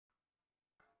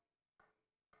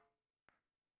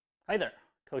Hi there,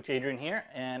 Coach Adrian here,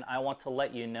 and I want to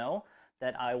let you know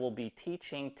that I will be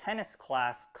teaching tennis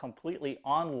class completely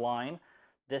online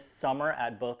this summer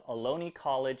at both Ohlone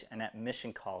College and at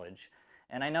Mission College.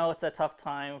 And I know it's a tough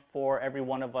time for every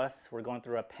one of us. We're going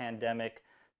through a pandemic,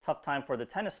 tough time for the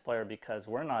tennis player because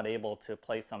we're not able to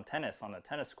play some tennis on the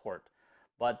tennis court.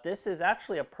 But this is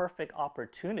actually a perfect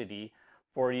opportunity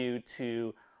for you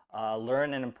to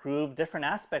learn and improve different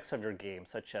aspects of your game,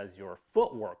 such as your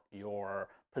footwork, your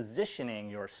positioning,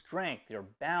 your strength, your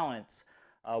balance.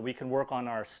 We can work on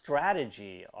our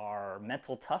strategy, our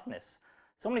mental toughness.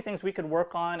 So many things we could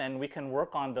work on, and we can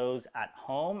work on those at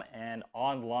home and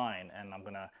online. And I'm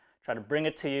going to try to bring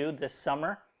it to you this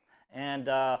summer. And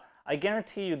I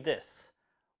guarantee you this,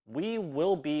 we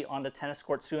will be on the tennis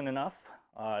court soon enough.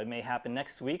 It may happen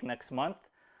next week, next month,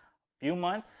 few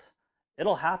months.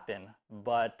 It'll happen,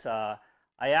 but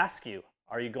I ask you,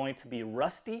 are you going to be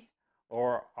rusty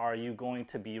or are you going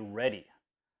to be ready?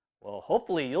 Well,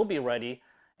 hopefully you'll be ready,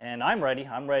 and I'm ready.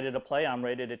 I'm ready to play, I'm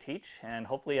ready to teach, and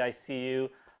hopefully I see you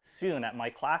soon at my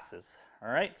classes. All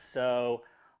right, so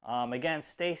again,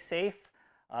 stay safe,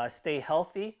 stay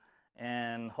healthy,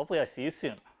 and hopefully I see you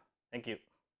soon. Thank you.